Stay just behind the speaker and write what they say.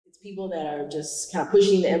people that are just kind of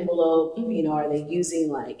pushing the envelope. You know, are they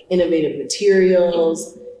using like innovative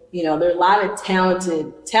materials? You know, there are a lot of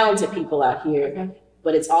talented people out here,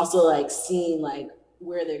 but it's also like seeing like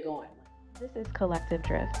where they're going. This is Collective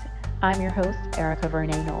Drift. I'm your host, Erica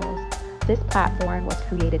Knowles. This platform was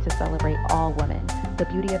created to celebrate all women, the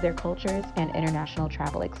beauty of their cultures, and international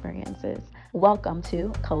travel experiences. Welcome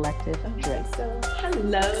to Collective Drift. So,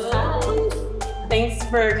 hello. Hi. Thanks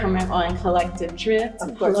for coming on Collective Drift.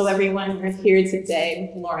 Hello, everyone. We're here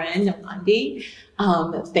today with Lauren Namandi.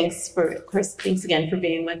 Thanks again for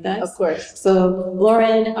being with us. Of course. So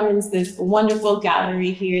Lauren owns this wonderful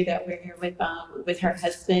gallery here that we're here with her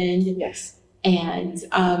husband. Yes. And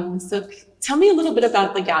so tell me a little bit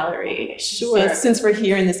about the gallery. Sure. So, since we're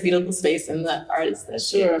here in this beautiful space and the artists that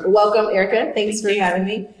Sure. Welcome, Erica. Thanks for having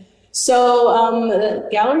me. So the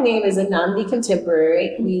gallery name is Anandi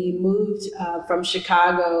Contemporary. We moved from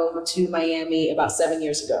Chicago to Miami about 7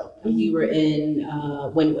 years ago. And we were in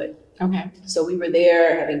Wynwood. Okay. So we were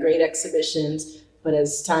there having great exhibitions, but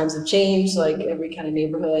as times have changed, like every kind of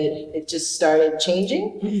neighborhood, it just started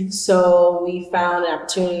changing. So we found an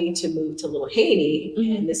opportunity to move to Little Haiti,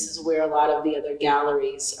 and this is where a lot of the other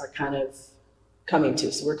galleries are kind of coming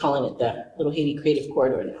to. So we're calling it the Little Haiti Creative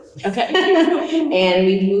Corridor now. Okay. And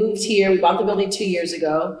we moved here, we bought the building 2 years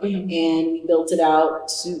ago, and we built it out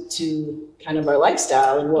to kind of our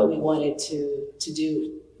lifestyle and what we wanted to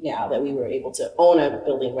do now that we were able to own a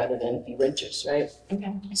building rather than be renters, right?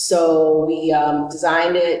 Okay. So we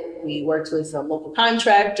designed it. We worked with local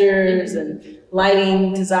contractors and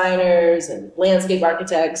lighting designers and landscape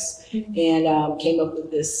architects, and came up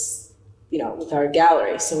with this, you know, with our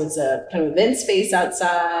gallery. So it's a kind of event space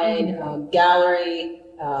outside, gallery.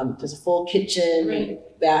 There's a full kitchen,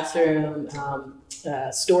 bathroom,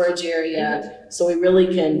 storage area, so we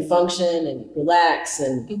really can function and relax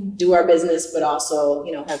and do our business, but also,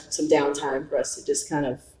 you know, have some downtime for us to just kind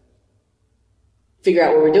of figure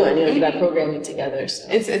out what we're doing, you know, get our programming together. So.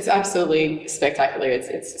 It's absolutely spectacular.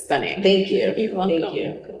 It's stunning. Thank you. You're welcome. Thank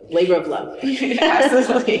you. Labor of love.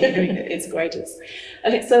 Absolutely. It's gorgeous.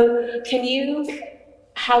 Okay, so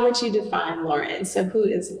how would you define Lauren? So who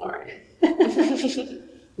is Lauren?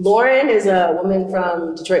 Lauren is a woman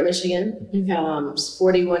from Detroit, Michigan. She's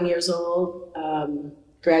 41 years old,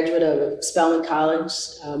 graduate of Spelman College,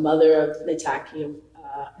 mother of Nataki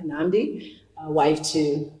Anandi, wife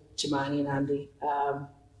to Jamani Anandi.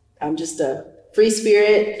 I'm just a free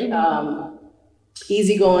spirit,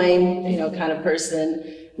 easygoing, you know, kind of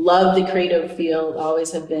person. Love the creative field,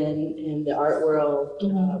 always have been in the art world,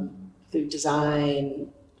 through design,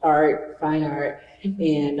 art, fine art,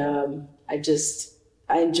 and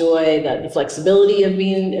I enjoy the flexibility of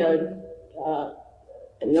being an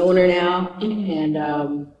owner now, and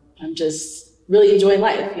I'm just really enjoying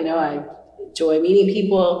life. You know, I enjoy meeting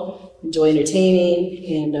people, enjoy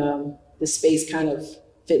entertaining, and the space kind of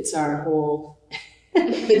fits our whole,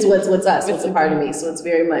 fits what's us, what's a part of me. So it's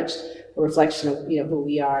very much a reflection of, you know, who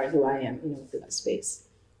we are and who I am, you know, within the space.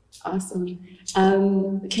 Awesome.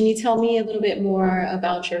 Can you tell me a little bit more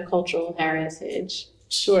about your cultural heritage?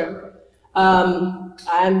 Sure.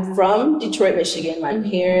 I'm from Detroit, Michigan. My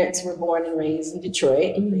parents were born and raised in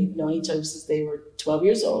Detroit. They've known each other since they were 12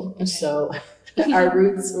 years old. Okay. So my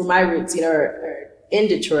roots, you know, are in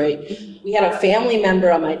Detroit. We had a family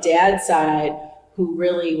member on my dad's side who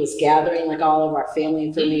really was gathering like all of our family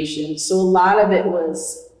information. So a lot of it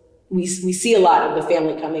was, we see a lot of the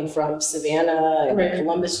family coming from Savannah and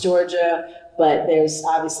Columbus, Georgia, but there's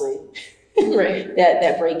obviously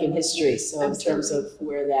that break in history. So in terms of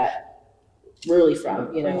where that really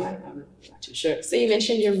from, you know, I'm not too sure. So you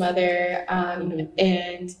mentioned your mother,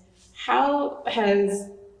 and how has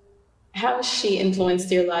she influenced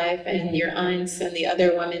your life and your aunts and the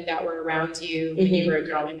other women that were around you when you were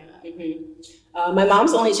growing up? My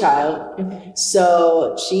mom's only child,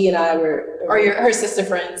 so she and I were, or her sister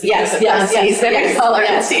friends. Yes, for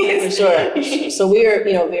sure. So we were,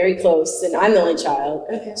 you know, very close, and I'm the only child.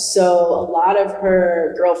 So a lot of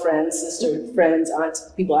her girlfriends, sister friends, aunts,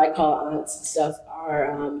 people I call aunts and stuff,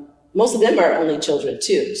 are most of them are only children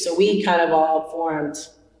too. So we kind of all formed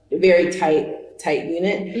a very tight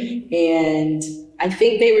unit, and I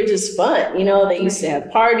think they were just fun. You know, they used to have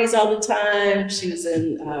parties all the time. She was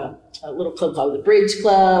in a little club called the Bridge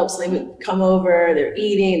Club. So they would come over, they're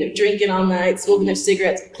eating, they're drinking all night, smoking their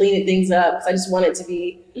cigarettes, cleaning things up. So I just wanted to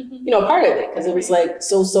be, you know, a part of it because it was like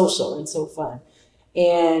so social and so fun.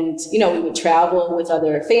 And, you know, we would travel with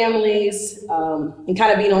other families, and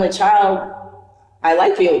kind of being only child, I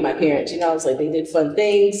like being with my parents. You know, it's like they did fun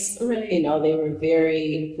things. You know, they were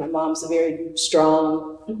my mom's a very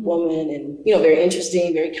strong woman and, you know, very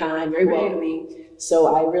interesting, very kind, very welcoming.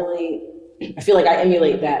 So I feel like I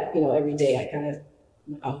emulate that, every day. I kind of,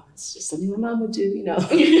 oh, it's just something my mom would do, Or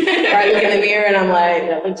I look in the mirror and I'm like,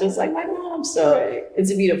 I look just like my mom. So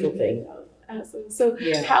it's a beautiful thing. Awesome. So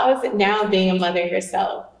how is it now being a mother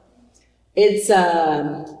yourself? It's,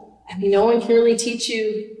 no one can really teach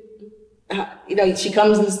you, she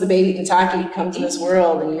comes into the baby Kentucky, comes in this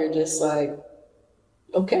world and you're just like,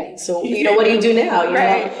 okay, so, what do you do now?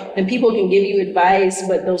 And people can give you advice,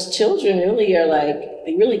 but those children really are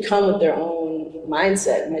they really come with their own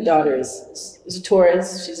mindset. My daughter is a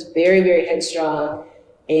Taurus. She's very, very headstrong.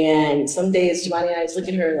 And some days, Jemani and I just look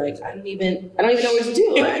at her like, I don't even know what to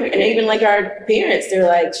do. And even our parents, they're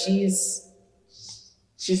like, she's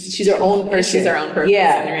her own person. She's her own person.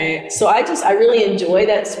 Yeah. Right. So I really enjoy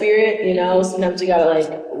that spirit. Sometimes you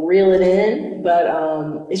gotta reel it in, but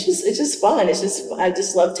it's just fun. I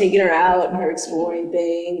just love taking her out and her exploring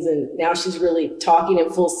things. And now she's really talking in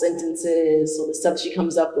full sentences. So the stuff she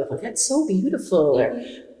comes up with, that's so beautiful.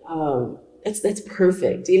 Or that's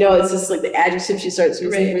perfect. It's just the adjectives she starts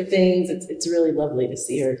using for things. It's really lovely to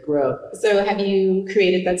see her grow. So have you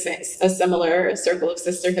created a similar circle of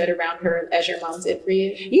sisterhood around her as your mom did for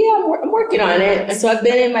you? Yeah, I'm working on it. So I've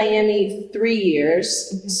been in Miami 3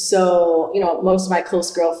 years. Mm-hmm. So, most of my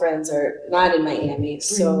close girlfriends are not in Miami.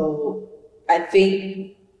 So I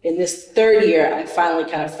think in this third year, I finally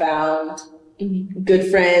kind of found good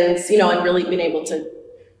friends, and really been able to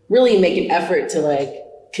really make an effort to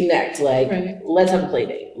connect, let's have a play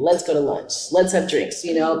date, let's go to lunch, let's have drinks,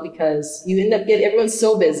 because you end up everyone's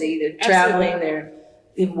so busy, they're traveling, they're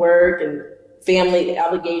in work and family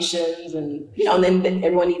obligations, and and then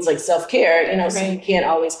everyone needs self-care, so you can't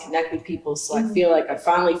always connect with people. So I feel like I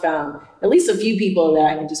finally found at least a few people that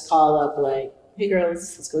I can just call up hey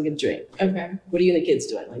girls, let's go get a drink. Okay. What are you and the kids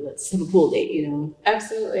doing? Let's have a pool date,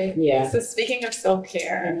 Absolutely. Yeah. So speaking of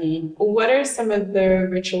self-care, what are some of the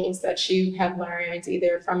rituals that you have learned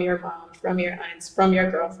either from your mom, from your aunts, from your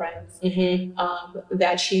girlfriends,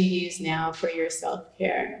 that you use now for your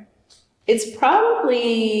self-care? It's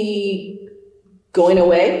probably going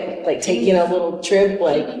away, taking a little trip,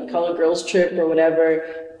 call a girls trip or whatever.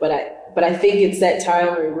 But I think it's that time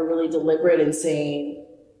where we're really deliberate in saying,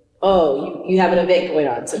 oh, you have an event going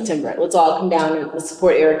on in September. Let's all come down and let's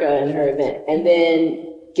support Erica and her event. And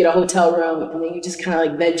then get a hotel room, and then you just kind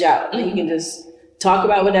of veg out. And you can just talk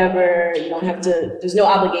about whatever. You don't have to, there's no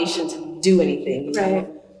obligation to do anything. Right.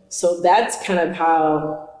 So that's kind of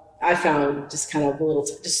how I found just kind of a little,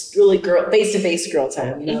 just really face-to-face girl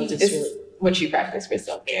time, just really. What you practice for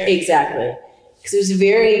self-care. Exactly. Because there's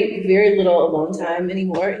very, very little alone time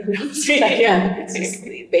anymore. It's just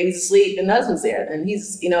baby's asleep and the husband's there. And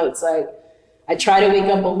he's, it's I try to wake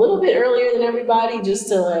up a little bit earlier than everybody just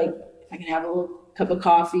to if I can have a little cup of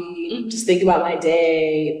coffee, just think about my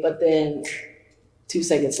day. But then 2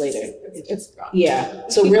 seconds later, it's gone. Yeah.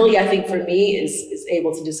 So really, I think for me is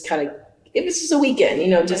able to just kind of, if it's just a weekend,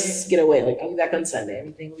 just get away. I'll be back on Sunday.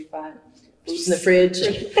 Everything will be fine. Who's in the fridge?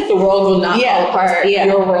 The world will not fall apart. Yeah.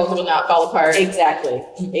 Your world will not fall apart. Exactly.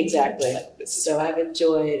 So I've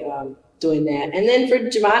enjoyed doing that. And then for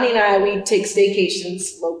Jemani and I, we take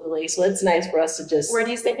staycations locally. So it's nice for us to just. Where do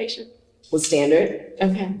you staycation? With Standard.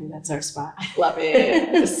 Okay. And that's our spot. Love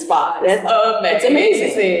it. The spot. It's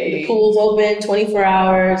amazing. The pool's open 24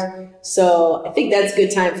 hours. So I think that's a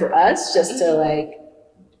good time for us just to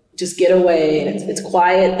just get away. And it's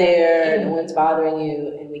quiet there. No one's bothering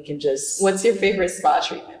you. And we can just. What's your favorite spa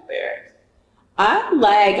treatment there? I'm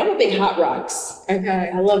a big hot rocks.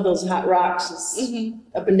 Okay. I love those hot rocks just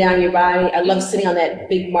up and down your body. I love sitting on that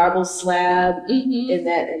big marble slab in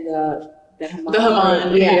the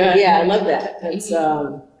hammam. Yeah, I love that. That's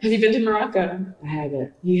Have you been to Morocco? I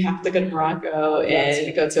haven't. You have to go to Morocco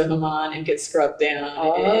and go to a hammam and get scrubbed down.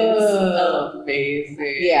 Oh. It's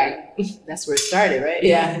amazing. Yeah, that's where it started, right?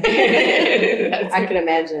 Yeah. I can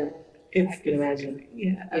imagine.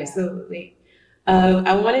 Yeah, absolutely.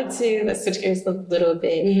 I wanted to, let's switch gears a little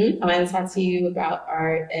bit. I wanted to talk to you about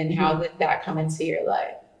art and how did that come into your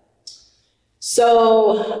life?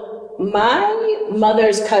 So my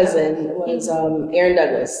mother's cousin was Aaron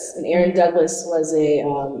Douglas, and Aaron Douglas was a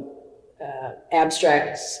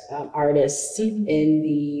abstract artist in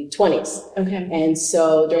the 20s. Okay. And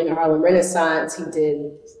so during the Harlem Renaissance, he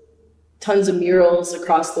did tons of murals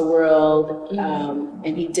across the world,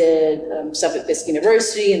 and he did stuff at Fisk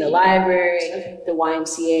University, in the library, the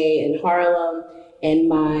YMCA in Harlem. And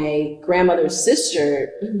my grandmother's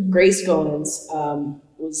sister, Grace Goins,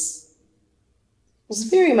 was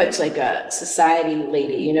very much like a society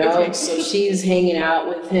lady, Okay. So she's hanging out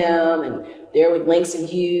with him and there with Langston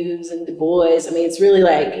Hughes and Du Bois. I mean, it's really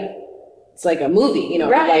it's like a movie, you know,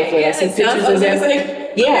 right. life. I see pictures of them.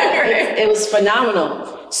 It was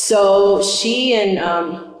phenomenal. So she and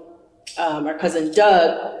our cousin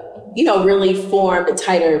Doug, you know, really formed a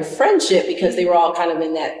tighter friendship because they were all kind of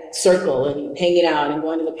in that circle and hanging out and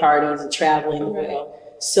going to the parties and traveling the world.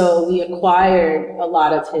 So we acquired a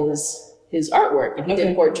lot of his artwork, and he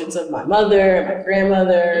did portraits of my mother, my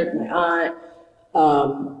grandmother, my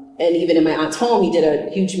aunt, and even in my aunt's home, he did a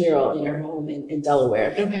huge mural in her home in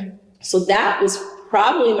Delaware. So that was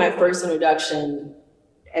probably my first introduction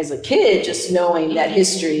as a kid, just knowing that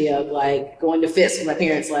history of like going to FISC with my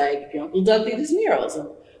parents, like, your Uncle Doug did these murals, and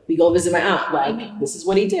we go visit my aunt, like, this is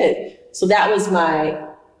what he did. So that was my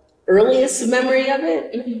earliest memory of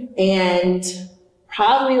it. And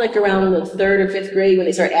probably like around the 3rd or 5th grade when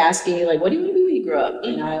they start asking me, like, what do you want to be when you grow up?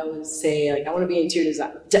 And I always say, like, I want to be an interior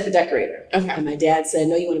decorator. And my dad said,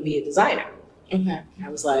 no, you want to be a designer. I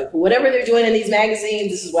was like, whatever they're doing in these magazines,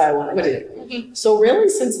 this is what I want to do. So really,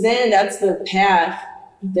 since then, that's the path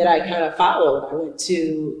that I kind of followed. I went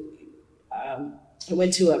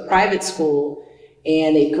to a private school,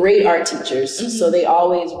 and they had great art teachers. So they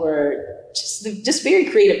always were just very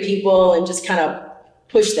creative people, and just kind of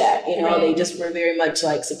push that, you know, they just were very much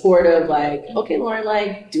like supportive, like, okay, Lauren,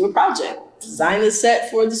 like, do a project, design the set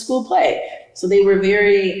for the school play. So they were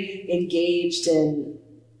very engaged, and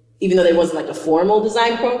even though there wasn't like a formal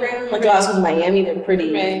design program, like I was in Miami,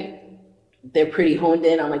 they're pretty honed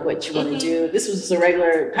in on like what you want to do. This was just a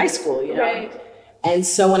regular high school, you know. And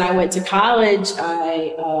so when I went to college,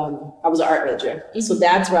 I was an art major. So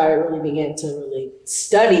that's where I really began to really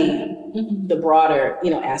study the broader,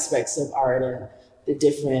 you know, aspects of art and the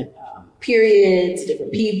different periods,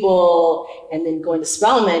 different people. And then going to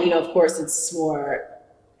Spelman, you know, of course, it's more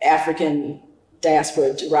African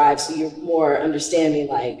diaspora derived. So you're more understanding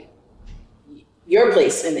like your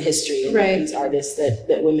place in the history of these artists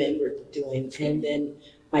that women were doing. And then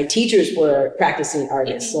my teachers were practicing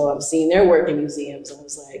artists. So I'm seeing their work in museums. I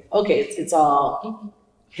was like, okay, it's all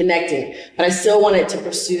connecting. But I still wanted to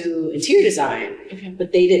pursue interior design,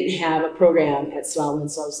 but they didn't have a program at Spelman.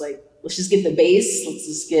 So I was like, let's just get the base. Let's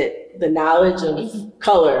just get the knowledge of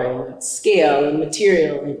color and scale and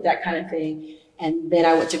material and that kind of thing. And then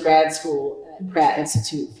I went to grad school at Pratt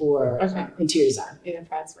Institute for interior design.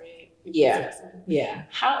 Pratt's great.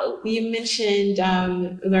 How you mentioned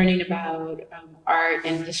learning about art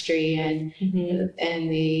and history and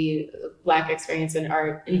the Black experience in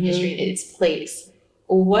art and history and its place.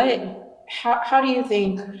 How do you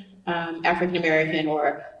think African American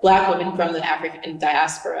or Black women from the African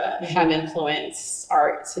diaspora have influenced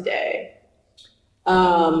art today?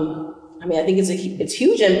 I mean, I think it's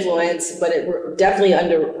huge influence, but we're definitely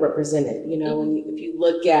underrepresented. You know, if you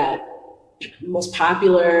look at most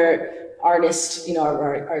popular artists, you know,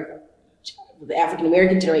 are the African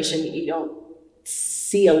American generation, you don't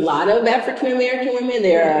see a lot of African American women.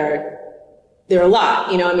 There are a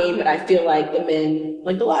lot, you know what I mean? But I feel like the men,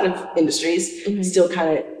 like a lot of industries, still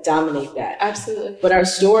kind of dominate that. Absolutely. But our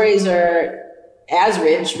stories are as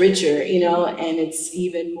richer, you know, and it's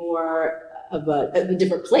even more of a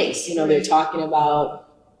different place. You know, they're talking about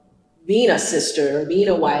being a sister, or being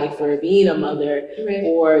a wife, or being a mother,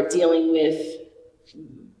 or dealing with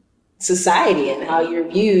society and how you're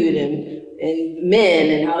viewed, and men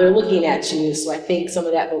and how they're looking at you. So I think some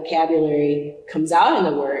of that vocabulary comes out in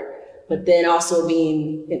the work, but then also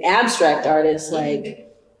being an abstract artist,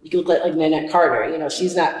 like you can look like Nanette Carter, you know,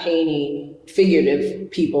 she's not painting figurative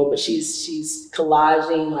people, but she's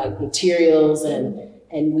collaging like materials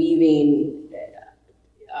and weaving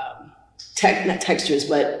not textures,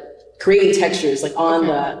 but creating textures like on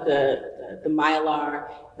the mylar,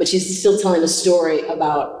 but she's still telling a story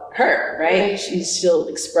about her, right? She's still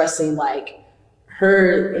expressing like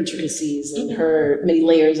her intricacies and her many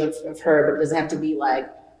layers of her, but it doesn't have to be like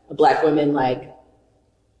a Black woman like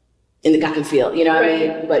in the cotton field, you know what I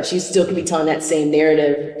mean? But she still could be telling that same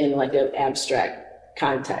narrative in like an abstract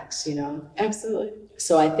context, you know? Absolutely.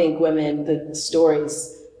 So I think women, the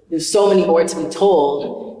stories, there's so many more to be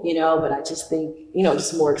told, you know, but I just think, you know,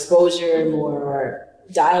 just more exposure, more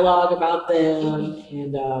dialogue about them,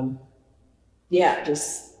 and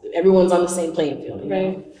just everyone's on the same playing field, you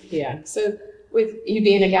know? Yeah. So with you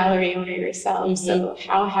being a gallery owner yourself, so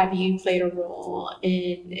how have you played a role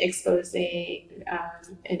in exposing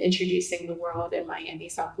and introducing the world in Miami,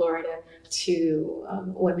 South Florida to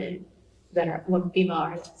women that are female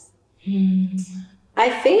artists? I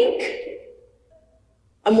think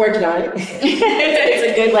I'm working on it.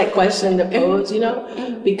 It's a good like question to pose, you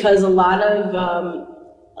know, because a lot of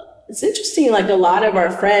it's interesting. Like a lot of our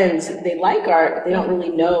friends, they like art, but they don't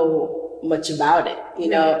really know much about it, you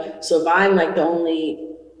know. So if I'm like the only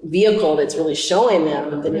vehicle that's really showing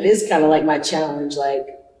them, then it is kind of like my challenge, like,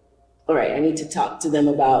 all right, I need to talk to them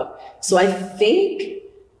about. So I think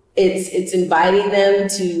it's inviting them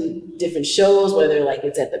to different shows, whether like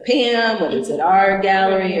it's at the PAM, whether it's at our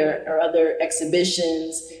gallery or other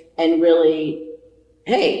exhibitions, and really,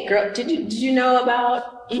 hey, girl, did you know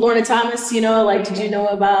about Lorna Thomas? You know, like, did you know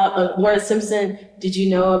about Lorna Simpson? Did you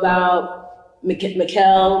know about Michaeline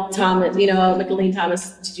Thomas?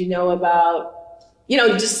 Did you know about, you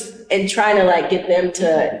know, just, and trying to like get them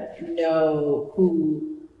to know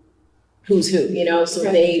who's who, you know, so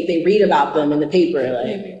they read about them in the paper,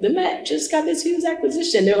 like the Met just got this huge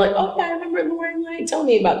acquisition. They're like, oh yeah, I remember Lauren, like, tell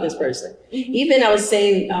me about this person. Even I was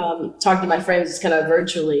saying, talking to my friends just kind of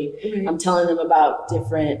virtually, I'm telling them about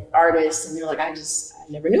different artists, and they're like, I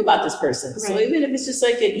never knew about this person. So even if it's just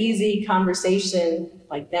like an easy conversation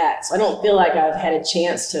like that. So I don't feel like I've had a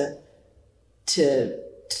chance to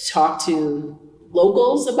talk to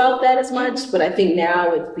locals about that as much, but I think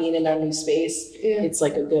now with being in our new space, it's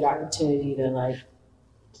like a good opportunity to like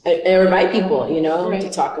invite people, you know, to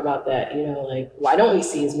talk about that, you know, like, why don't we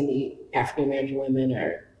see as many African-American women,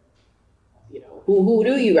 or, you know, who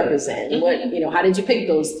do you represent? What, you know, how did you pick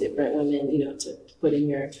those different women, you know, to put in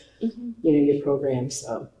your, you know, your program?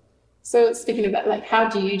 So speaking of that, like, how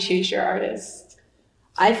do you choose your artists?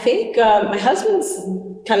 I think my husband's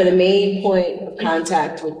kind of the main point of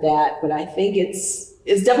contact with that, but I think it's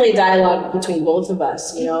definitely a dialogue between both of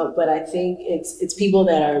us, you know, but I think it's people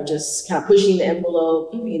that are just kind of pushing the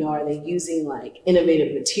envelope, you know, are they using like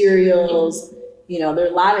innovative materials? You know, there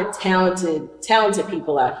are a lot of talented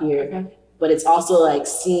people out here, but it's also like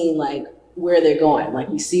seeing like where they're going. Like,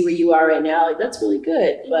 we see where you are right now, like, that's really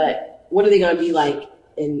good, but what are they going to be like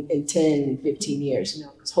in 10, 15 years, you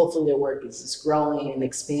know, because hopefully their work is just growing and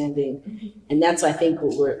expanding. And that's, I think,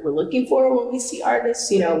 what we're looking for when we see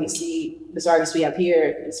artists. You know, we see this artist we have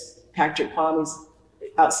here is Patrick Palm. He's an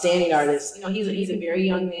outstanding artist. You know, he's a very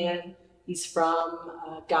young man. He's from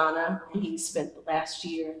Ghana, and he spent the last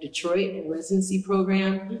year in Detroit in a residency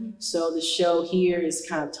program. So the show here is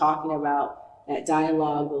kind of talking about that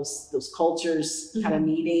dialogue, those cultures kind of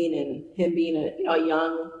meeting, and him being a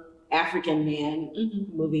young African man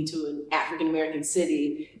moving to an African-American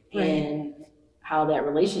city, and how that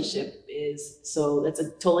relationship is. So that's a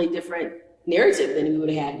totally different narrative than we would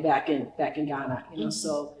have had back in Ghana, you know.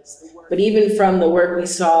 So, but even from the work we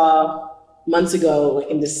saw months ago, like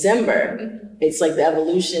in December, it's like the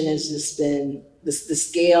evolution has just been the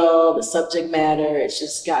scale, the subject matter. It's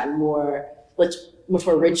just gotten much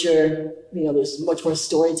more richer. You know, there's much more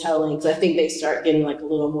storytelling. So I think they start getting like a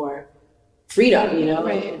little more freedom, you know.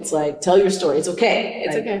 It's like, tell your story. It's okay.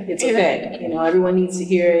 It's okay. You know, everyone needs to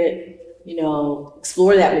hear it. You know,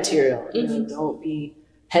 explore that material. You know, don't be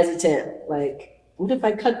hesitant. Like, what if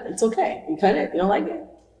I cut? It's okay. You cut it. You don't like it.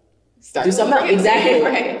 Do something else.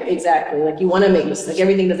 Exactly. Exactly. Like, you want to make mistakes. Like,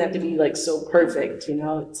 everything doesn't have to be like so perfect. You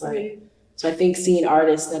know, it's like. So I think seeing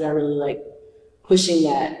artists that are really like pushing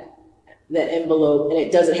that envelope, and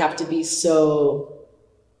it doesn't have to be so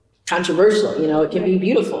controversial, you know, it can be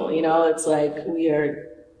beautiful, you know. It's like we're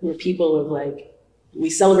people of like, we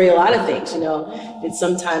celebrate a lot of things, you know, and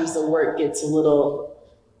sometimes the work gets a little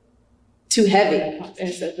too heavy.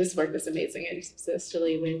 And so this work is amazing, and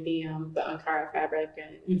especially with the Ankara fabric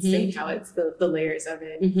and seeing how it's the layers of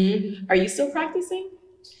it. Are you still practicing?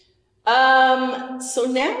 So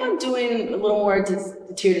now I'm doing a little more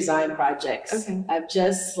interior design projects. I've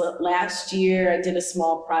just, last year I did a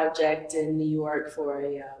small project in New York for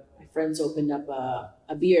my friends opened up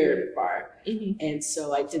a beer bar. And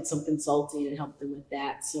so I did some consulting and helped them with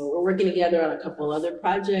that. So we're working together on a couple other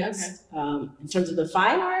projects. In terms of the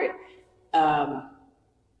fine art,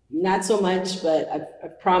 not so much, but I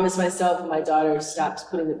promised myself when my daughter stops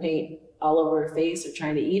putting the paint all over her face or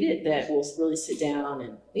trying to eat it, that we'll really sit down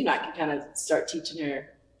and, you know, I can kind of start teaching her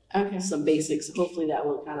some basics. Hopefully that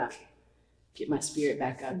will kind of get my spirit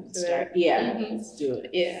back up and start. Let's do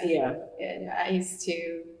it. Yeah, I used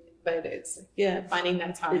to, but it's finding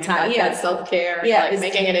that time, that self-care, like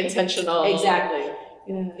making it intentional. Exactly.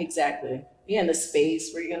 Exactly. Yeah, and the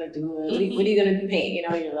space where you're gonna do it. What are you gonna paint? You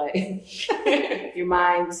know, you're like, your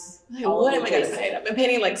mind's. Like, what am I gonna paint? I've been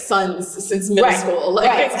painting like suns since middle school.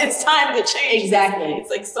 Like, it's time to change. Exactly. It's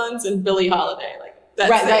like suns and Billie Holiday. Like,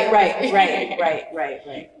 that's right.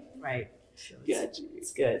 So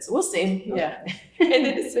it's good. So we'll see. Yeah. And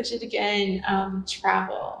then to switch it again,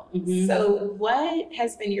 travel. So what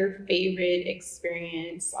has been your favorite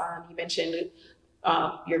experience? You mentioned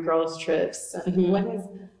your girls' trips. What has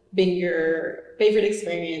been your favorite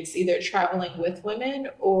experience, either traveling with women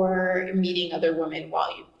or meeting other women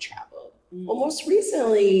while you've traveled? Well, most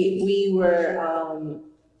recently we were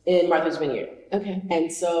in Martha's Vineyard. Okay.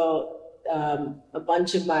 And so a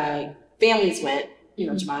bunch of my families went, you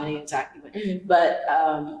know, Jemani and Taki went, but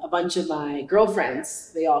a bunch of my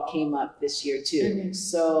girlfriends, they all came up this year too.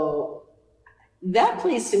 So that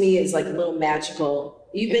place to me is like a little magical.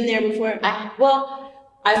 You've been there before?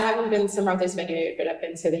 I haven't been to Martha's Vineyard, but I've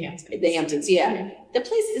been to the Hamptons. The Hamptons, yeah. The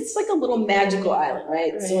place, it's like a little magical island,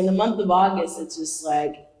 right? So in the month of August, it's just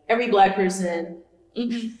like every Black person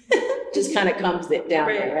just kind of comes down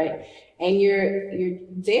there, right? And you're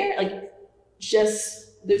there, like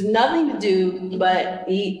just, there's nothing to do but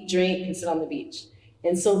eat, drink, and sit on the beach.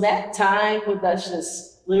 And so that time with us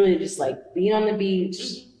just literally just like being on the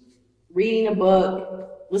beach, reading a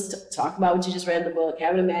book, let's talk about what you just read in the book,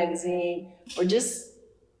 having a magazine, or just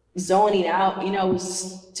zoning out, you know,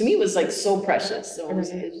 was, to me, was like so precious. So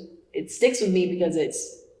it sticks with me because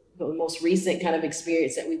it's the most recent kind of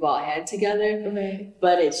experience that we've all had together.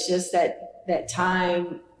 But it's just that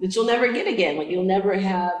time that you'll never get again. Like you'll never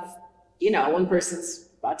have, you know, one person's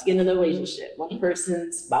about to get another relationship, one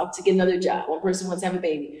person's about to get another job, one person wants to have a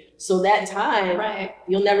baby. So that time,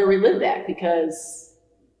 you'll never relive that because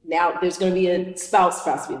now there's going to be a spouse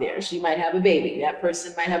possibly there. She might have a baby. That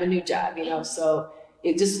person might have a new job, you know, so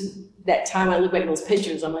it just, that time I look back at those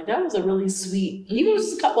pictures, I'm like, that was a really sweet, even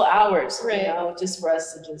just a couple hours, you know, just for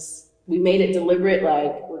us to just, we made it deliberate,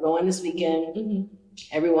 like, we're going this weekend,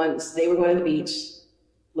 they were going to the beach,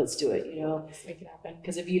 let's do it, you know. Let's make it happen.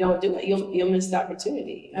 Because if you don't do it, you'll miss the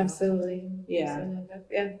opportunity. You know? Absolutely. Yeah. Absolutely.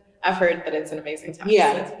 Yeah. I've heard that it's an amazing time.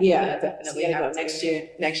 Yeah, so definitely. Have go next year.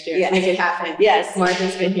 Next year. Make it happen. Yes.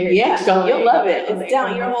 Martha's been here. Yeah, you'll love it. It's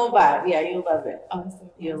down your whole vibe. Yeah, you'll love it.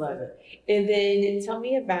 Awesome. You'll love it. And then tell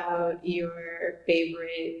me about your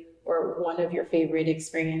favorite or one of your favorite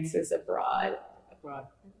experiences abroad.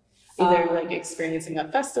 Either like experiencing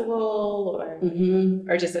a festival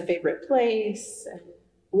or just a favorite place.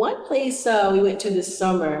 One place we went to this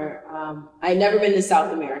summer, I'd never been to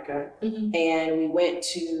South America, and we went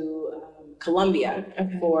to Colombia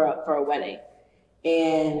for a wedding.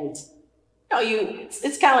 And you know,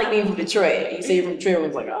 it's kind of like being from Detroit. You say you're from Detroit,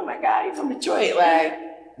 everyone's like, oh my God, you're from Detroit. Like,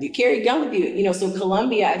 you carry a gun with you. You know, so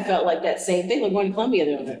Colombia, I felt like that same thing. Like going to Colombia,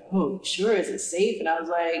 they were like, oh, sure, is it safe? And I was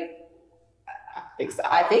like,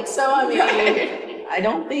 I think so. I mean, I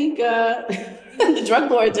don't think the drug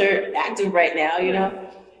lords are active right now, you know?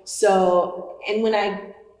 So, and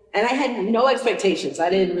I had no expectations. I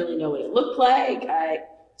didn't really know what it looked like.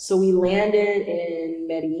 So we landed in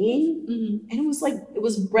Medellin, and it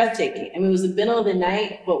was breathtaking. I mean, it was the middle of the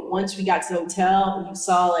night, but once we got to the hotel, you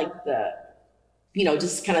saw like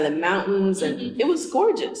just kind of the mountains, and it was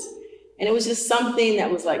gorgeous. And it was just something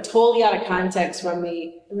that was like totally out of context from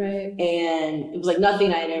me. And it was like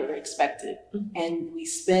nothing I had ever expected. And we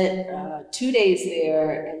spent 2 days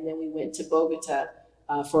there, and then we went to Bogota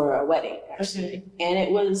for a wedding, actually. And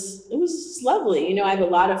it was lovely. You know, I have a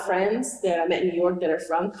lot of friends that I met in New York that are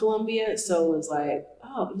from Colombia. So it was like,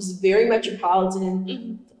 oh, it was very metropolitan.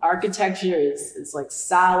 The architecture is like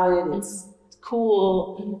solid, it's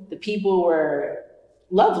cool. The people were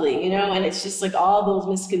lovely, you know, and it's just like all those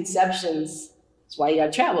misconceptions. That's why you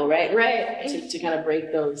gotta travel, right? To kind of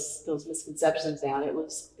break those misconceptions down. It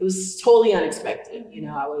was totally unexpected, you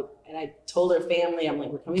know. I told her family, I'm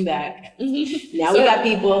like, we're coming back. Now we got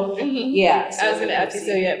people. Yeah. So I was gonna ask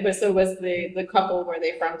you, so was the couple, were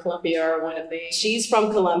they from Colombia or one of the? She's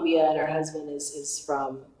from Colombia and her husband is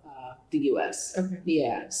from the US.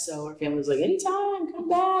 Yeah. So her family was like, anytime, come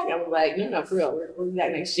back. I was like, no, for real, we'll be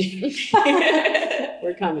back next year.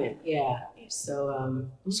 We're coming. Yeah. So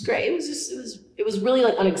it was great. It was really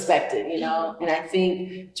like unexpected, you know. And I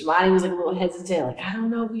think Jemani was like a little hesitant, like, I don't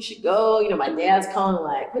know if we should go. You know, my dad's calling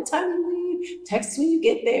like, what time do you leave? Text me when you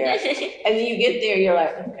get there. And then you get there, you're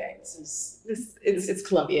like, okay, it's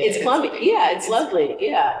Colombia. It's Colombia. Yeah, it's lovely.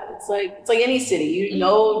 Yeah, it's like any city. You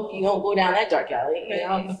know, you don't go down that dark alley. You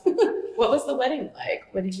know. What was the wedding like?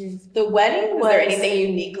 What did you? The wedding was there anything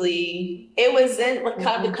uniquely? It was in like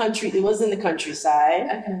kind of the country. It was in the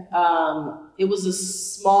countryside. It was a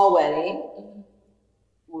small wedding.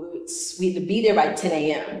 We had to be there by 10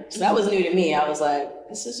 a.m. So that was new to me. I was like,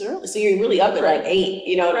 this is early. So you're really up at like 8,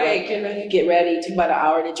 you know, like, get ready. It took about an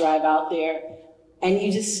hour to drive out there. And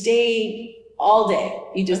you just stayed all day.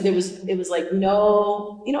 It was like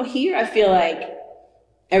no, you know, here I feel like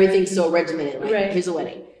everything's so regimented. Like, here's a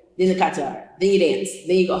wedding, then the qatar, then you dance,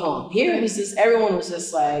 then you go home. Here it was just, everyone was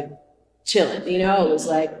just like chilling, you know. It was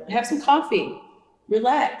like, have some coffee,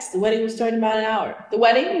 relax. The wedding was starting about an hour. The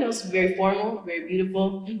wedding, you know, was very formal, very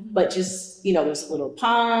beautiful, but just, you know, there's a little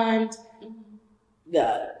pond.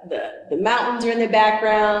 The mountains are in the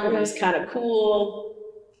background. It was kind of cool,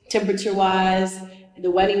 temperature-wise.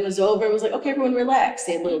 the wedding was over, it was like, okay, everyone relax.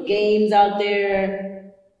 They had little games out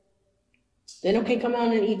there. Then, okay, come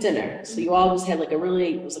on and eat dinner. So you always had like it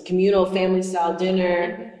was a communal family style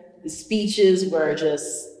dinner. The speeches were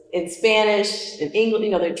just in Spanish, in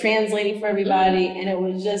English, they're translating for everybody. And it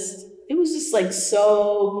was just like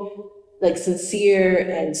so like sincere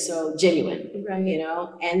and so genuine, right.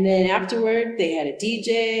 And then afterward, they had a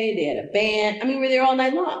DJ, they had a band. I mean, we were there all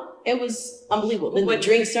night long. It was unbelievable. Then the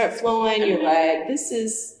drinks start flowing. You're like,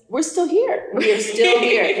 we're still here. We're still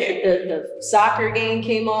here. The soccer game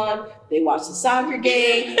came on. They watched the soccer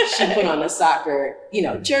game. She put on a soccer,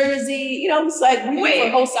 jersey. It's like, we went for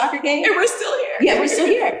a whole soccer game. And we're still here. Yeah, we're still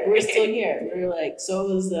here. We're still here. We were like, so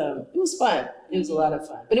it was fun. It was a lot of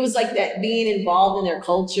fun. But it was like that being involved in their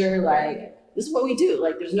culture, like, this is what we do.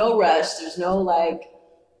 Like, there's no rush. There's no like,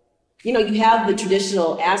 you have the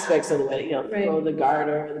traditional aspects of the wedding, right. throw the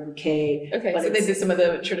garter, the bouquet. Okay, so they did some of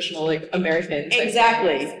the traditional like American.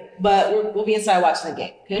 Exactly. But we'll be inside watching the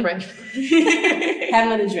game. Okay? Right.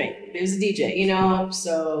 Having another drink. There's a DJ,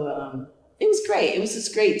 So it was great. It was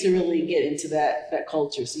just great to really get into that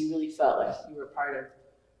culture. So you really felt like you were part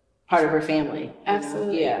of her family.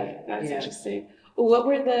 Absolutely. Yeah. That's interesting. What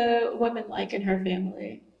were the women like in her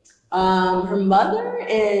family? Her mother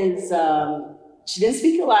is she didn't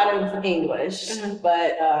speak a lot of English,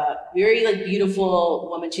 but very like beautiful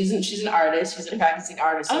woman. She's an artist. She's a practicing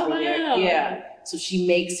artist over there. Yeah. So she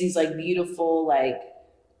makes these like beautiful like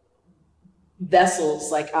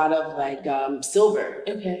vessels like out of like silver.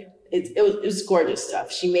 Okay. It was gorgeous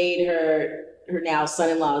stuff. She made her now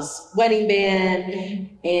son-in-law's wedding band.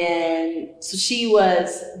 And so she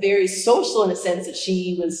was very social in the sense that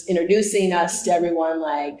she was introducing us to everyone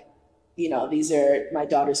like, these are my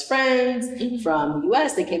daughter's friends from the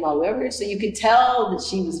US. They came all the way over. So you could tell that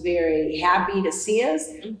she was very happy to see us,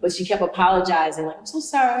 but she kept apologizing, like, I'm so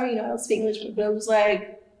sorry, I don't speak English. But it was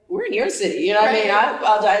like, we're in your city, what I mean? I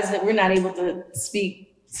apologize that we're not able to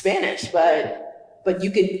speak Spanish, but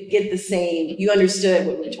you could get the same, you understood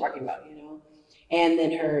what we were talking about, And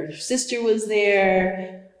then her sister was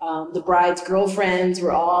there. The bride's girlfriends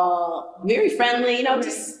were all very friendly,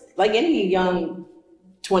 just like any young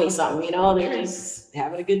 20-something, they're just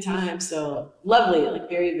having a good time. So lovely, like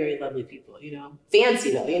very, very lovely people,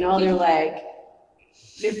 Fancy though, they're like,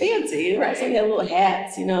 they're fancy, right? So they have little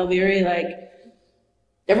hats, very like,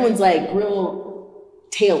 everyone's like real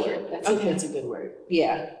tailored. That's a good word.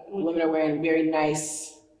 Yeah. Women are wearing very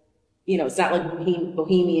nice, it's not like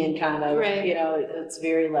bohemian kind of, right. It's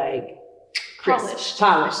very like, polished.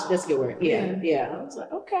 That's a good word. Yeah. I was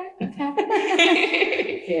like, okay.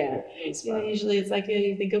 Yeah. Usually it's like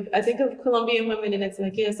I think of Colombian women and it's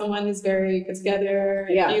like someone who's very put together,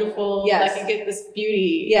 and beautiful. Yes. Like you get this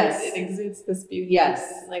beauty. Yes. It exudes this beauty.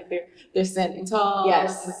 Yes. Like they're standing tall.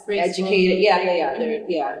 Yes. Educated.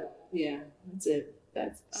 Yeah. That's it.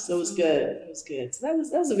 That's awesome. So it was good. So that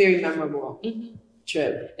was a very memorable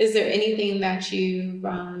trip. Is there anything that you've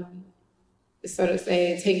so to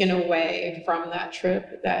say, taken away from that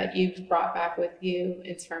trip that you've brought back with you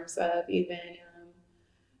in terms of even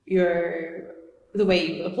the way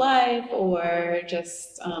you live life, or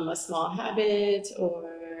just a small habit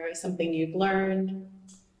or something you've learned?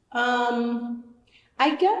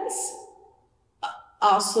 I guess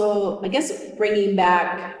bringing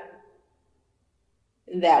back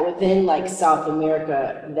that within like South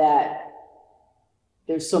America, that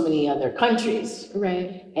there's so many other countries,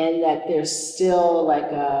 right? And that there's still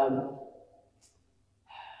like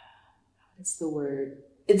what's the word?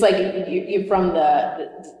 It's like you're from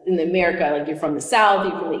in America, like you're from the South,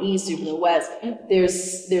 you're from the East, you're from the West.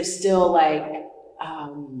 There's still like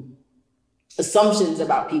assumptions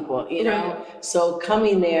about people, Right. So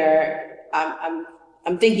coming there,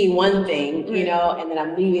 I'm thinking one thing, and then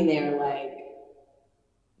I'm leaving there like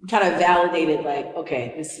kind of validated, like,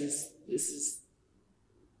 okay, this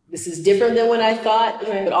is different than what I thought,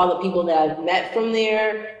 right. But all the people that I've met from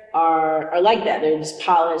there are like that. They're just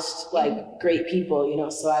polished, like great people,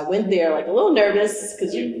 So I went there like a little nervous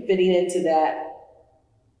because you're fitting into that.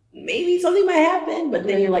 Maybe something might happen, but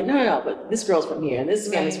then you're like, no, but this girl's from here and this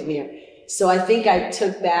family's from here. So I think I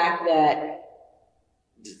took back that,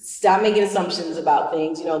 stop making assumptions about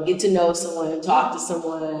things, get to know someone, talk to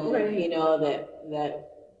someone, right. that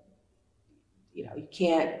you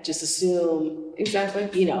can't just assume, exactly,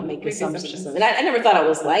 make assumptions. And I never thought I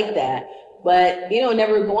was like that, but,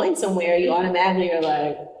 never going somewhere, you automatically are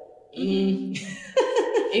like,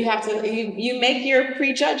 You have to, you make your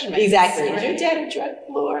prejudgments. Exactly. Right? Is your dad a drug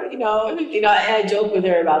lord? And I joke with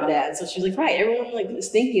her about that. So she's like, right, everyone like is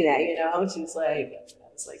thinking that, She's like,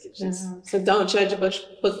 it's like, it's just. So don't judge a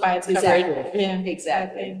book by its cover. Exactly. Yeah,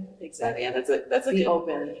 Exactly. Yeah, that's a Be good.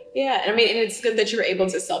 open. Yeah, I mean, and it's good that you're able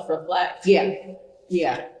to self-reflect. Yeah.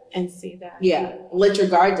 Yeah. And see that. Yeah. Let your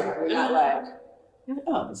guard down. We're not like,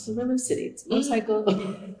 oh, it's a rhythm city. It's a motorcycle.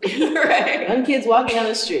 Right. Young kids walking down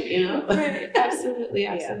the street, you know? Right. Absolutely.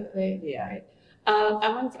 Absolutely. Yeah. Right. I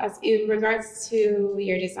wanted to ask you in regards to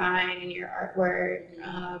your design and your artwork,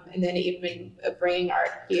 and then even bringing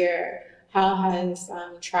art here, how has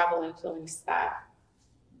travel influenced that?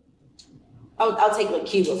 I'll take like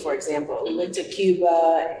Cuba, for example. We went to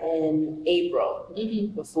Cuba in April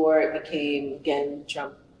before it became, again,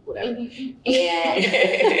 Trump, whatever. And,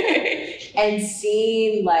 and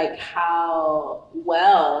seeing like how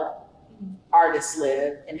well artists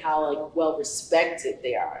live and how like well respected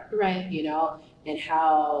they are, Right. you know, and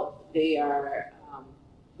how they are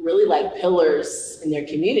really like pillars in their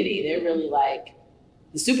community. They're really like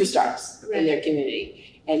the superstars in their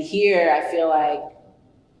community. And here I feel like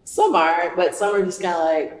some are, but some are just kind of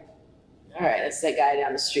like, all right, that's that guy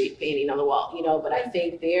down the street painting on the wall, you know, but I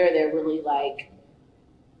think they're really like,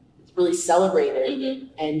 it's really celebrated.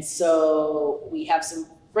 And so we have some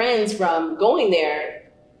friends from going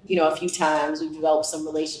there, you know, a few times. We've developed some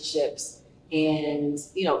relationships and,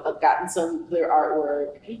 you know, I've gotten some of their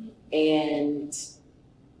artwork and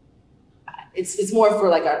it's more for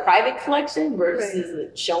like our private collection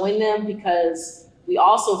versus showing them, because we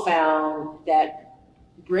also found that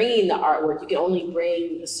bringing the artwork, you can only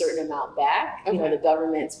bring a certain amount back. You know, the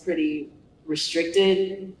government's pretty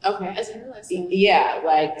restricted. As a realized. Yeah,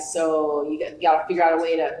 like, so you got to figure out a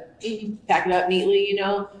way to pack it up neatly, you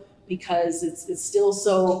know, because it's still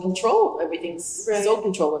so controlled. Everything's so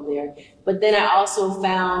controlled in there. But then I also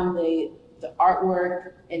found the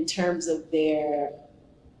artwork in terms of their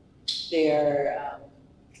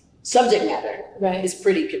subject matter is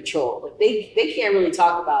pretty controlled. Like they can't really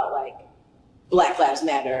talk about like Black Lives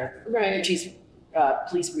Matter,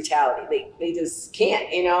 police brutality. They just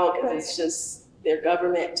can't, you know, because it's just their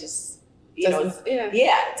government just, you know,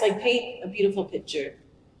 it's like paint a beautiful picture,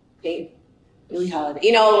 paint really hard,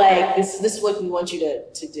 you know, like this is what we want you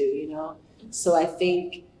to do, you know. So I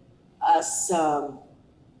think us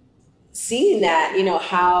seeing that, you know,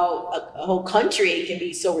 how a whole country can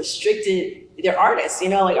be so restricted. They're artists, you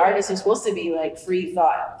know, like artists are supposed to be like free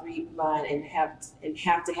thought, free mind, and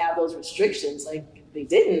have to have those restrictions. Like if they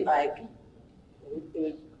didn't, like it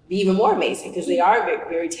would be even more amazing, because they are very,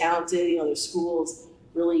 very talented. You know, their schools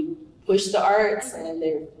really push the arts, and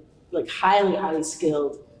they're like highly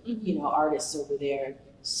skilled, you know, artists over there.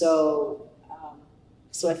 So,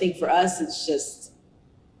 so I think for us, it's just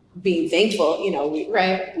being thankful. You know,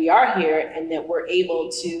 we are here, and that we're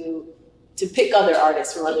able to pick other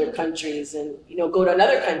artists from other countries, and, you know, go to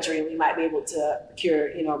another country and we might be able to procure,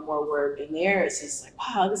 you know, more work. And there it's just like,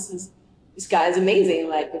 wow, this guy's amazing.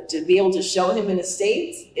 Like, but to be able to show him in the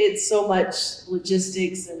States, it's so much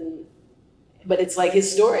logistics, but it's like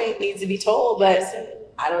his story needs to be told. But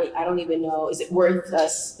I don't even know, is it worth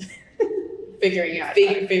us figuring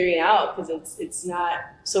out, because it's not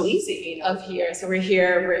so easy, you know. Of here. So we're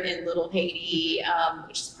in Little Haiti,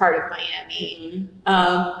 which is part of Miami.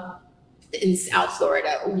 In South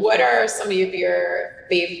Florida. What are some of your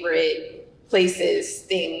favorite places,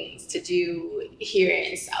 things to do here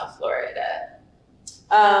in South Florida?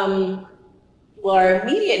 Well, our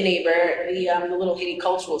immediate neighbor, the Little Haiti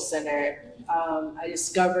Cultural Center, I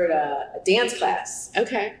discovered a dance class.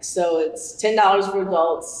 So it's $10 for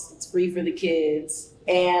adults, it's free for the kids,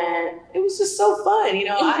 and it was just so fun. You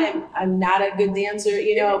know, I'm not a good dancer,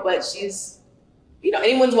 you know, but she's, you know,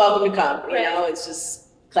 anyone's welcome to come. You know, it's just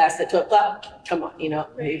class at 12 o'clock, come on, you know,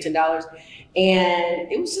 maybe $10. And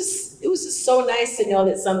it was just so nice to know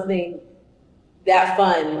that something that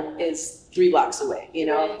fun is 3 blocks away, you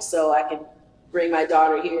know. So I can bring my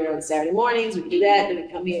daughter here on Saturday mornings, we can do that, then we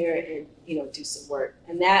come here and, you know, do some work.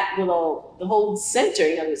 And that the whole center,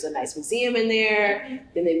 you know, there's a nice museum in there,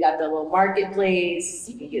 then they've got the little marketplace,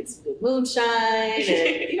 you can get some good moonshine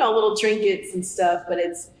and, you know, little trinkets and stuff. But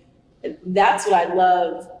that's what I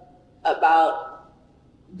love about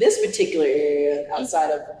this particular area, outside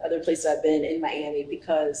of other places I've been in Miami,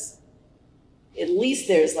 because at least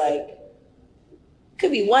there's like,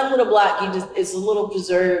 could be one little block, it's a little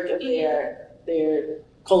preserved of their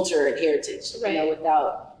culture and heritage, you know,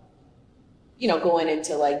 without, you know, going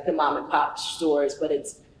into like the mom and pop stores. But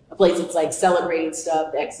it's a place that's like celebrating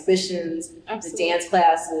stuff, the exhibitions, the dance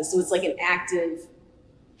classes. So it's like an active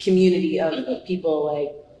community of people.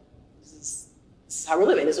 Like, this is how we're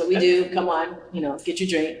living. This is what we do. Come on, you know, get your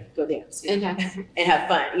drink, go dance, and have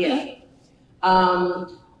fun. Yeah.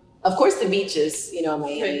 Of course, the beaches,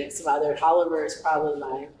 Miami and some other. Oliver is probably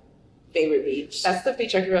my favorite beach. That's the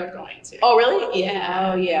beach I grew up going to. Oh, really?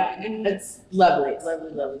 Yeah. Oh, yeah. It's lovely.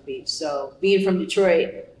 Lovely, lovely beach. So being from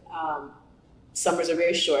Detroit, summers are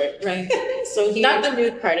very short. Right. So not the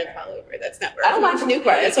nude part of Hollywood. That's not where I don't mind the nude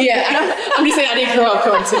part. It's okay. Yeah. I'm just saying I didn't grow up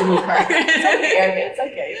going to the nude part. It's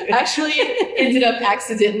okay. Actually, ended up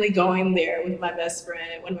accidentally going there with my best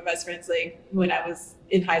friend. One of my best friends, like when I was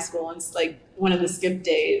in high school, and it's like one of the skip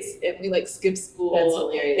days, and we like skipped school. That's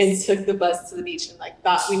hilarious. And took the bus to the beach and like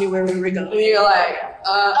thought we knew where we were going. And you're like,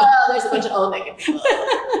 there's a bunch of old naked people.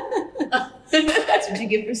 That's what you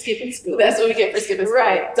get for skipping school. That's what we get for skipping school.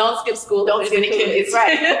 Right. Don't skip school. Don't skip any kids.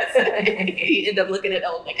 Right. You end up looking at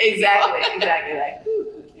old naked Exactly. Like,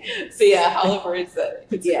 so yeah, Hollywood is a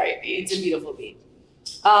great beach. It's a beautiful beach.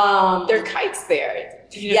 There are kites there.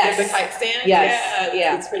 Did you know there's a kite stand? Yes.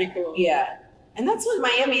 Yeah. It's pretty cool. Yeah. And that's what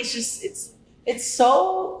Miami is just, it's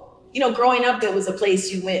so, growing up, that was a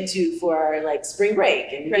place you went to for like spring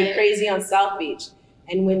break and get crazy on South Beach.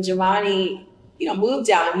 And when Giovanni, moved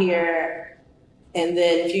down here, and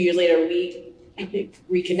then a few years later, we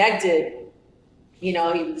reconnected, he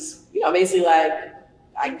was, basically like,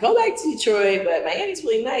 I can go back to Detroit, but Miami's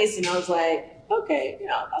really nice. And I was like, okay,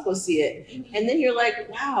 I'll go see it. Mm-hmm. And then you're like,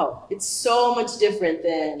 wow, it's so much different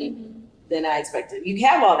than I expected. You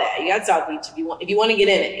have all that. You got South Beach if you want to get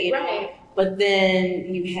in it, Right. But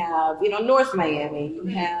then you have, North Miami. You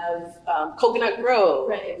have Coconut Grove.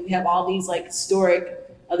 Right. You have all these like historic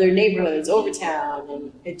other neighborhoods,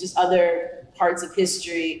 Overtown, and just other parts of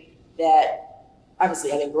history that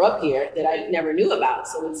obviously I didn't grow up here, that I never knew about.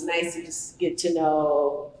 So it's nice to just get to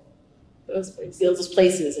know those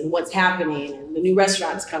places and what's happening, and the new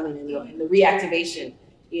restaurants coming in, and the reactivation,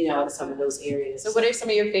 in some of those areas. So what are some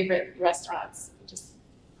of your favorite restaurants?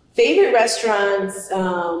 Favorite restaurants, in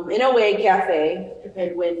a way, cafe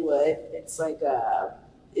in Wynwood. It's like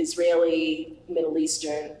Israeli, Middle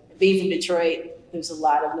Eastern. Being from Detroit, there's a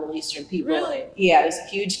lot of Middle Eastern people. Really? Yeah, there's a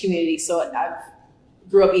huge community. So I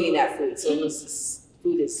grew up eating that food. So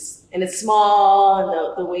food is, and it's small,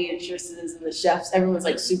 and the waitresses and the chefs, everyone's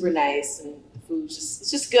like super nice, and the food's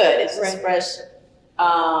it's just good. It's just fresh.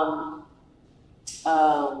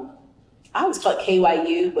 I always call it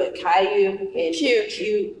KYU, but Caillou and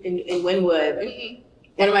Q in Wynwood. Mm-hmm.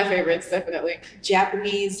 One of my favorites, definitely.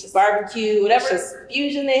 Japanese barbecue, whatever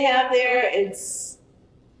fusion they have there, it's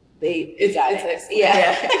got it.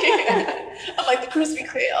 Yeah. I'm like the crispy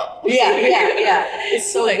Creole. Yeah.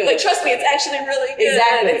 It's so good. Like, trust me, it's actually really good.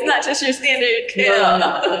 Exactly. It's not just your standard Creole.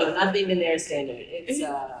 No, nothing in there is standard. It's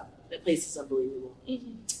the place is unbelievable.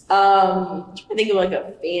 Mm-hmm. I'm trying to think of like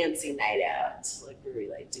a fancy night out, like where we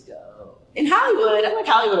like to go. In Hollywood, I like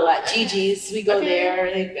Hollywood a lot. Gigi's, we go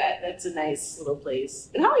there. That's a nice little place.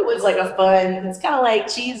 And Hollywood's like a fun. It's kind of like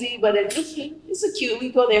cheesy, but it's a cute. We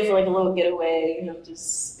go there for like a little getaway.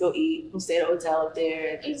 Just go eat. We'll stay at a hotel up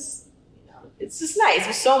there. It's just nice.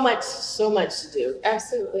 There's so much to do.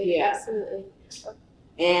 Absolutely. Yeah. Absolutely.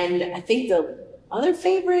 And I think the other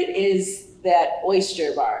favorite is that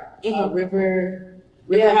oyster bar, River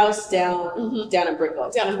House down in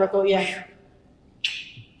Brickell. Down in Brickell, yeah.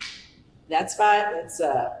 That spot, that's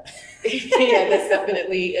that's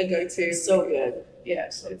definitely a go-to. So good. Yeah,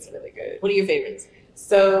 it's really good. What are your favorites?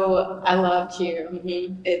 So I love Q.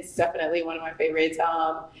 Mm-hmm. It's definitely one of my favorites.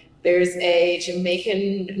 There's a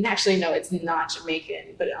Jamaican, actually no, it's not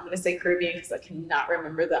Jamaican, but I'm gonna say Caribbean because I cannot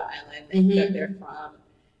remember the island that they're from.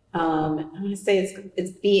 I'm gonna say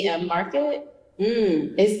it's BM Market.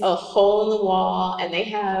 It's a hole in the wall, and they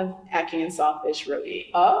have ackee and sawfish roti.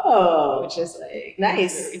 Oh, which is like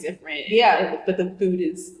nice, really different. Yeah, but the food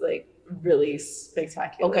is like really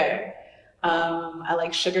spectacular. Okay. I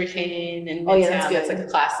like sugar cane and that's good. It's like a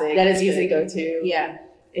classic. That is easy good. go to. Yeah.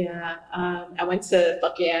 I went to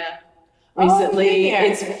Fuck Yeah recently.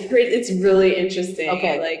 It's really interesting.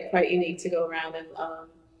 Okay. Like quite unique to go around and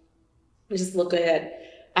just look at.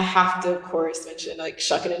 I have to, of course, mention like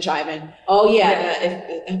shucking and jiving. Oh yeah,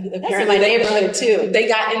 if that's in my neighborhood too. They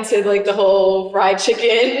got into like the whole fried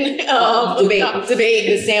chicken debate,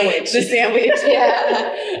 the sandwich.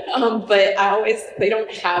 Yeah. But they don't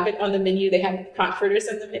have it on the menu. They have frankfurters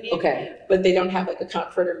on the menu. Okay. But they don't have like a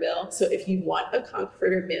frankfurter meal. So if you want a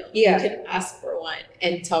frankfurter meal, you can ask for one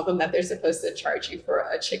and tell them that they're supposed to charge you for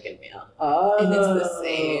a chicken meal. Oh. And it's the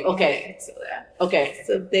same. Okay.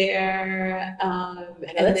 So they're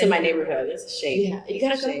that's in my neighborhood. It's a shame. Yeah, you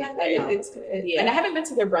gotta go back there. It's good. Yeah. And I haven't been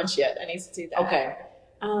to their brunch yet. I need to do that. Okay.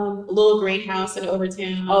 A little greenhouse in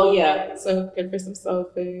Overtown. Oh yeah. So good for some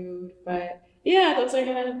soul food. But yeah, those are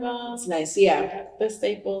kind of it's nice. Yeah. The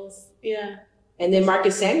staples. Yeah. And then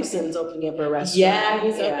Marcus Samuelson's opening up a restaurant. Yeah,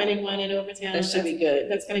 he's opening one in Overtown. That should be good.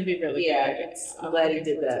 That's going to be really good. I'm glad he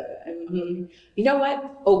did that. Mm-hmm. You know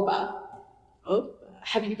what? Opa.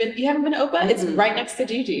 Have you been? You haven't been to Opa? Mm-hmm. It's right next to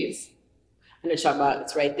Gigi's. I know what you're talking about.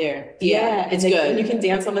 It's right there. Yeah, it's good. And you can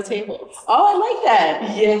dance on the tables. Oh, I like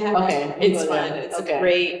that. Yeah. Okay. It's fun. It's a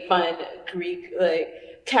great, fun Greek,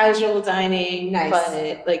 like casual dining. Nice.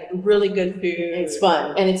 But like really good food. It's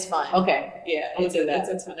fun. And it's fun. Okay. Yeah. It's a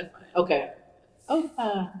ton of fun. Okay.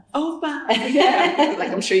 Opa. Yeah.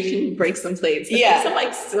 Like I'm sure you can break some plates. Yeah.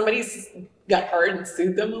 Somebody's got hurt and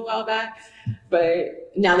sued them a while back.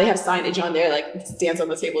 But now they have signage on there like dance on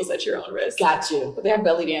the tables at your own risk. Got you. But they have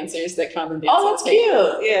belly dancers that come and dance. Oh, that's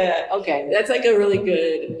cute. Yeah. Okay. That's like a really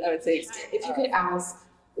good, I would say, if you could ask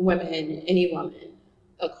any woman,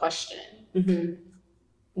 a question,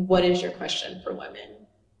 what is your question for women?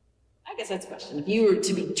 I guess that's a question. If you were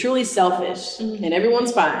to be truly selfish, and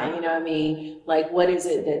everyone's fine, you know what I mean? Like, what is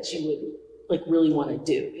it that you would like really want to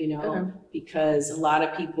do, you know? Because a lot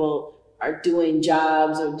of people are doing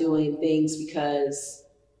jobs or doing things because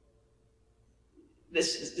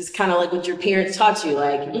this is kind of like what your parents taught you.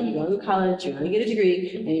 Like, you're going to college, you're going to get a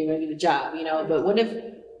degree, and you're going to get a job, you know? But what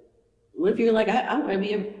if you're like, I want to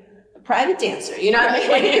be a private dancer, you know what I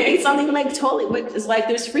mean? Like, it could be something like totally, but it's like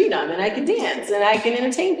there's freedom and I can dance and I can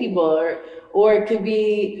entertain people, or it could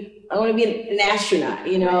be, I want to be an astronaut,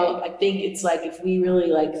 you know? I think it's like, if we really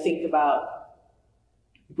like think about,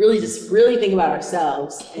 really think about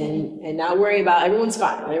ourselves and not worry about, everyone's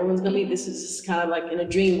fine. Everyone's going to be, this is just kind of like in a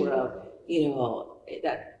dream world, you know,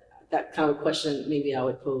 that kind of question maybe I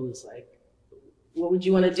would pose, like, what would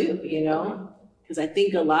you want to do, you know? Because I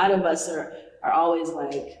think a lot of us are always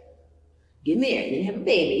like, get married and have a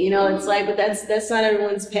baby, you know? It's like, but that's not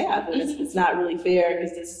everyone's path, and it's not really fair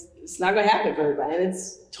because it's not going to happen for everybody, and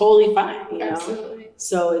it's totally fine, you know? Absolutely.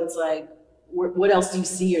 So it's like, what else do you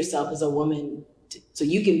see yourself as a woman so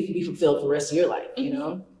you can be fulfilled for the rest of your life, you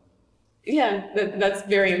know? Yeah, that's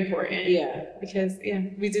very important. Yeah. Because,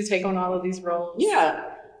 we do take on all of these roles. Yeah.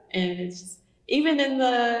 And it's just, even in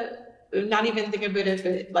not even thinking about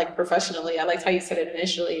it like professionally, I liked how you said it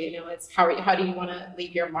initially, you know, it's how do you want to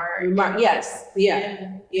leave your mark? Yes.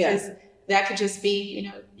 Yeah. Because that could just be, you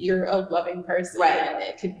know, you're a loving person. Right.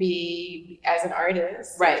 It could be as an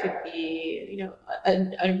artist. Right. It could be, you know, a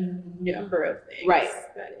number of things. Right.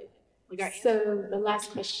 So the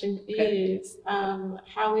last question is,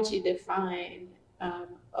 how would you define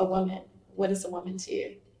a woman? What is a woman to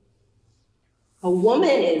you? A woman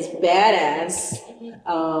is badass,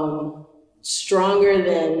 stronger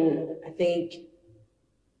than I think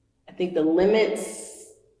the limits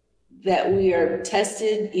that we are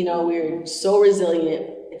tested, you know, we're so resilient.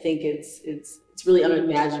 I think it's really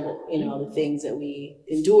unimaginable, you know, the things that we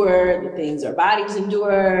endure, the things our bodies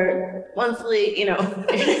endure monthly, you know.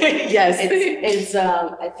 Yes. It's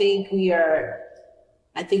I think we are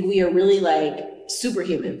really like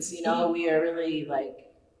superhumans, you know. We are really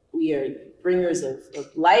like, we are bringers of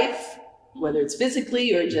life, whether it's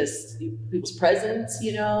physically or just people's presence,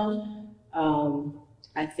 you know.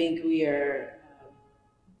 I think we are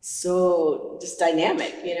so just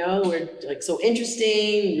dynamic, you know. We're like so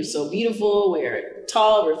interesting, we're so beautiful, we're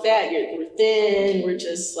tall, we're fat, we're thin, we're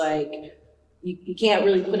just like, you can't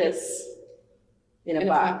really put us in a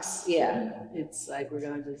box. Yeah, it's like we're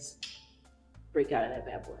gonna just break out of that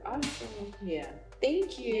bad boy. Awesome. Yeah.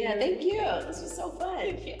 Thank you. Yeah, thank you. This was so fun.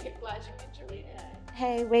 Glad you enjoyed it.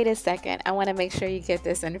 Hey, wait a second. I want to make sure you get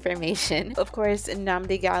this information. Of course,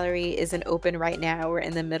 Namdi Gallery isn't open right now. We're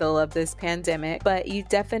in the middle of this pandemic, but you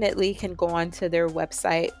definitely can go onto their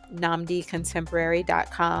website,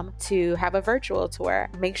 namdicontemporary.com, to have a virtual tour.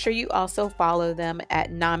 Make sure you also follow them at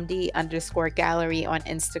Namdi_gallery on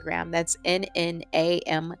Instagram. That's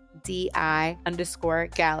NNAMDI_gallery.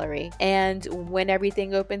 And when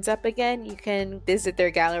everything opens up again, you can visit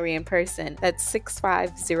their gallery in person. That's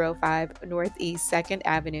 6505 Northeast 2nd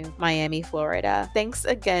Avenue, Miami, Florida. Thanks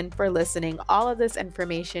again for listening. All of this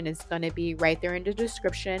information is going to be right there in the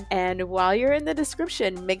description. And while you're in the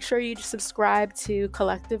description, make sure you subscribe to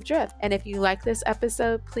Collective Drift. And if you like this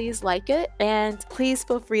episode, please like it. And please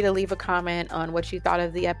feel free to leave a comment on what you thought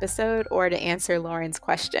of the episode or to answer Lauren's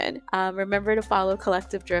question. Remember to follow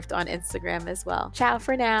Collective Drift on Instagram as well. Ciao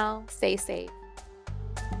for now. Stay safe.